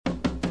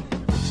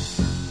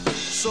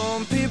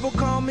Some people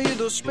call me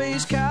the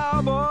space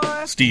cowboy.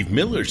 Steve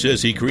Miller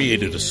says he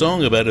created a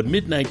song about a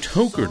midnight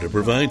toker to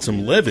provide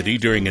some levity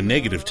during a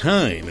negative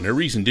time. In a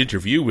recent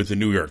interview with the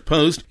New York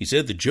Post, he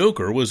said the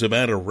Joker was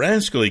about a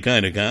rascally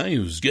kind of guy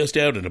who's just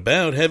out and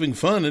about having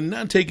fun and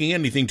not taking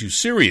anything too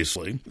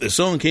seriously. The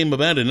song came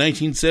about in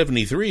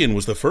 1973 and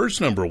was the first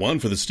number one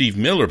for the Steve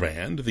Miller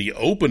Band. The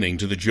opening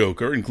to the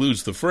Joker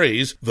includes the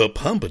phrase, "The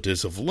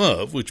Pumpetus of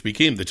Love," which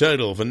became the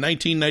title of a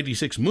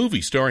 1996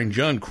 movie starring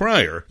John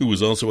Cryer, who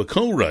was also a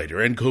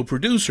co-writer and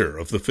co-producer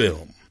of the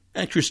film.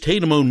 Actress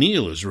Tatum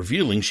O'Neal is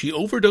revealing she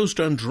overdosed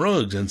on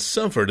drugs and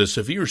suffered a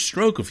severe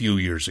stroke a few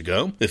years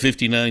ago. The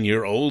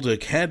 59-year-old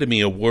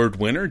Academy Award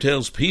winner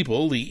tells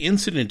People the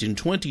incident in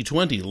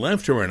 2020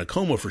 left her in a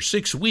coma for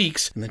 6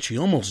 weeks and that she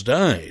almost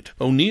died.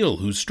 O'Neal,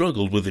 who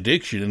struggled with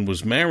addiction and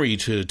was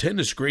married to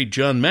tennis great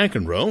John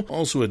McEnroe,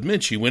 also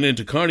admits she went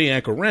into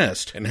cardiac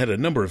arrest and had a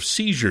number of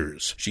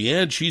seizures. She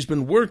adds she's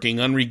been working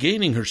on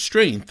regaining her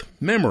strength,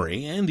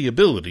 memory, and the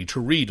ability to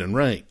read and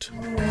write.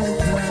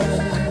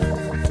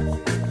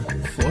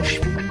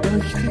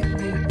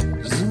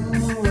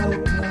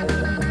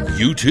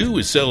 U2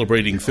 is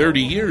celebrating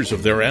 30 years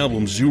of their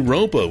album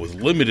Zooropa with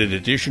limited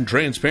edition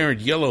transparent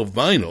yellow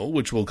vinyl,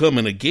 which will come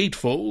in a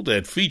gatefold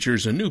that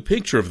features a new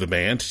picture of the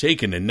band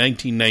taken in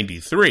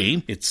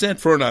 1993. It's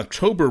set for an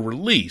October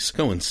release,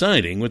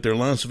 coinciding with their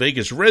Las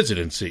Vegas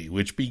residency,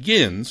 which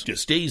begins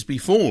just days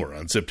before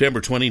on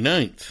September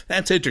 29th.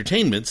 That's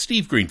Entertainment.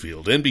 Steve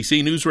Greenfield,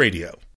 NBC News Radio.